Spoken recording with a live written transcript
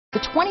The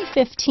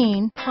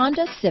 2015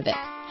 Honda Civic.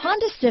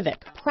 Honda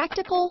Civic,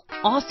 practical,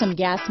 awesome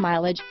gas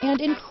mileage,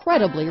 and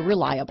incredibly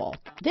reliable.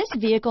 This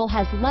vehicle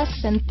has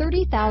less than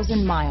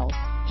 30,000 miles.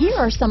 Here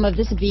are some of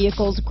this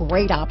vehicle's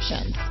great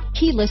options: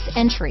 keyless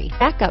entry,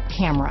 backup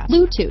camera,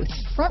 Bluetooth,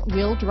 front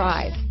wheel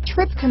drive,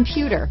 trip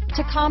computer,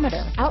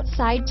 tachometer,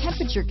 outside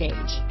temperature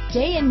gauge,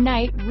 day and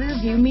night rear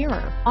view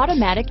mirror,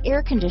 automatic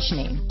air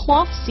conditioning,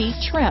 cloth seat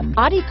trim,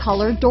 body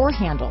color door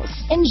handles,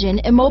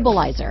 engine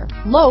immobilizer,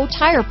 low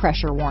tire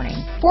pressure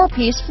warning,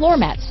 4-piece floor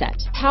mat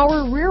set,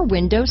 power rear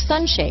window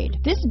sunshade.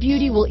 This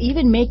beauty will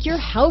even make your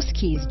house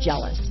keys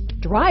jealous.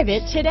 Drive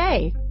it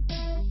today.